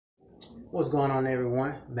What's going on,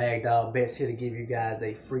 everyone? Mag Dog Bets here to give you guys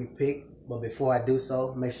a free pick. But before I do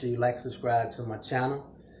so, make sure you like and subscribe to my channel.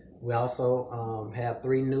 We also have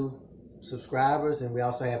 3 new subscribers, and we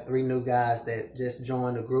also have 3 new guys that just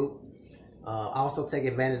joined the group. I also take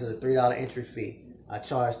advantage of the $3 entry fee. I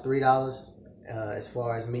charge $3 as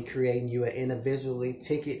far as me creating you an individually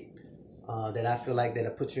ticket that I feel like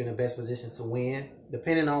that'll put you in the best position to win,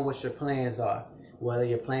 depending on what your plans are. Whether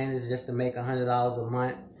your plan is just to make $100 a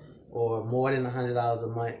month or more than $100 a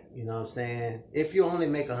month, you know what I'm saying? If you only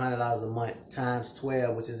make $100 a month times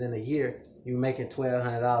 12, which is in a year, you're making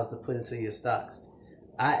 $1,200 to put into your stocks.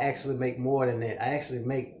 I actually make more than that. I actually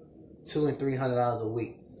make $200 and $300 a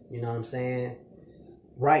week. You know what I'm saying?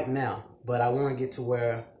 Right now, but I want to get to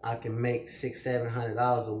where I can make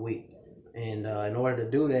 $600-700 a week. And in order to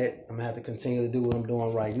do that, I'm gonna have to continue to do what I'm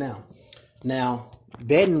doing right now. Now,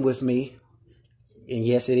 betting with me. And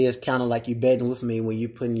yes, it is kind of like you betting with me when you're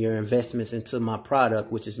putting your investments into my product,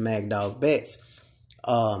 which is Mag Dog Bets.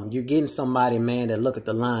 You're getting somebody, man, that look at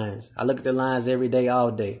the lines. I look at the lines every day, all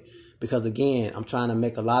day, because again, I'm trying to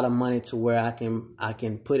make a lot of money to where I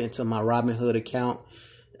can put into my Robinhood account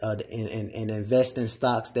and invest in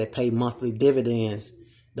stocks that pay monthly dividends.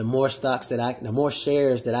 The more shares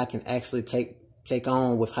that I can actually take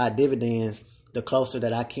on with high dividends, the closer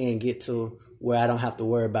that I can get to where I don't have to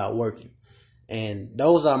worry about working. And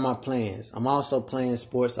those are my plans. I'm also playing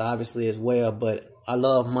sports, obviously, as well. But I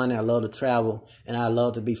love money. I love to travel. And I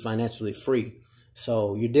love to be financially free.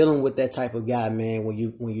 So you're dealing with that type of guy, man, when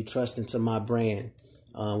you trust into my brand.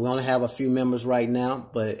 We only have a few members right now.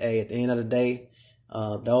 But, hey, at the end of the day,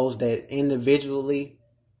 those that individually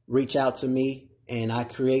reach out to me and I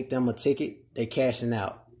create them a ticket, they cashing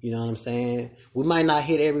out. You know what I'm saying? We might not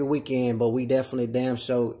hit every weekend, but we definitely damn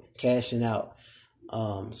sure cashing out.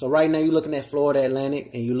 So right now you're looking at Florida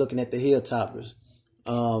Atlantic and you're looking at the Hilltoppers.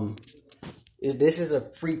 This is a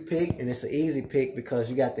free pick, and it's an easy pick because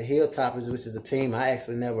you got the Hilltoppers, which is a team I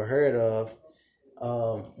actually never heard of.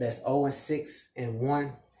 That's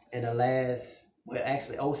 0-6-1 in the last, well,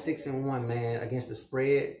 actually 0-6-1, man, against the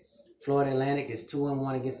spread. Florida Atlantic is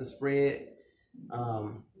 2-1 against the spread.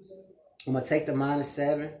 I'm gonna take the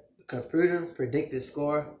 -7. The computer predicted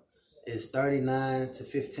score is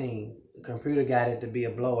 39-15. The computer got it to be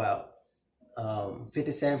a blowout.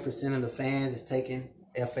 57% of the fans is taking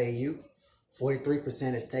FAU.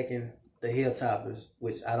 43% is taking the Hilltoppers,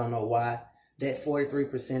 which I don't know why. That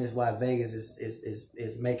 43% is why Vegas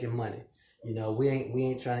is making money. You know, we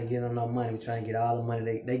ain't trying to get them no money. We're trying to get all the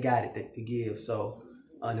money they got it to give. So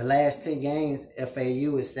in the last 10 games,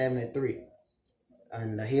 FAU is 7-3,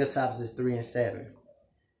 and the Hilltoppers is 3-7.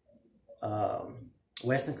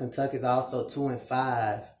 Western Kentucky is also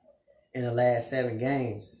 2-5 in the last 7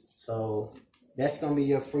 games. So that's gonna be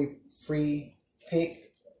your free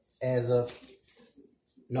pick as of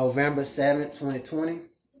November 7th, 2020.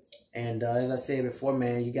 And as I said before,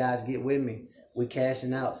 man, you guys get with me. We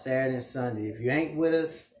cashing out Saturday and Sunday. If you ain't with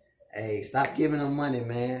us, hey, stop giving them money,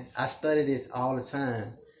 man. I study this all the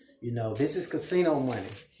time. You know, this is casino money.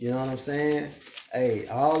 You know what I'm saying? Hey,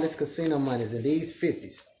 all this casino money is in these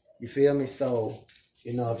 50s. You feel me? So,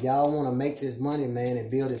 you know, if y'all want to make this money, man, and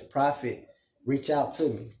build this profit, reach out to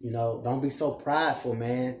me. You know, don't be so prideful,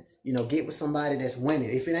 man. You know, get with somebody that's winning.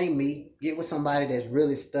 If it ain't me, get with somebody that's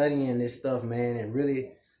really studying this stuff, man, and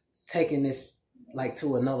really taking this like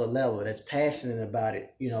to another level, that's passionate about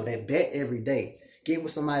it, you know, that bet every day. Get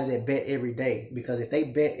with somebody that bet every day, because if they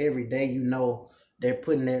bet every day, you know they're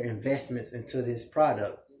putting their investments into this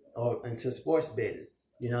product or into sports betting.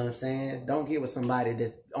 You know what I'm saying? Don't get with somebody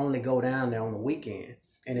that's only go down there on the weekend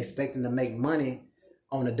and expecting to make money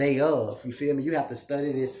on the day of. You feel me? You have to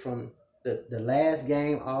study this from the last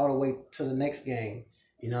game all the way to the next game.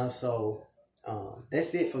 You know, so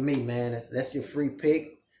that's it for me, man. That's your free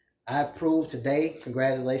pick. I proved today,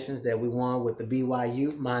 congratulations, that we won with the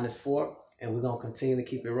BYU -4, and we're going to continue to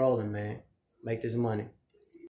keep it rolling, man. Make this money.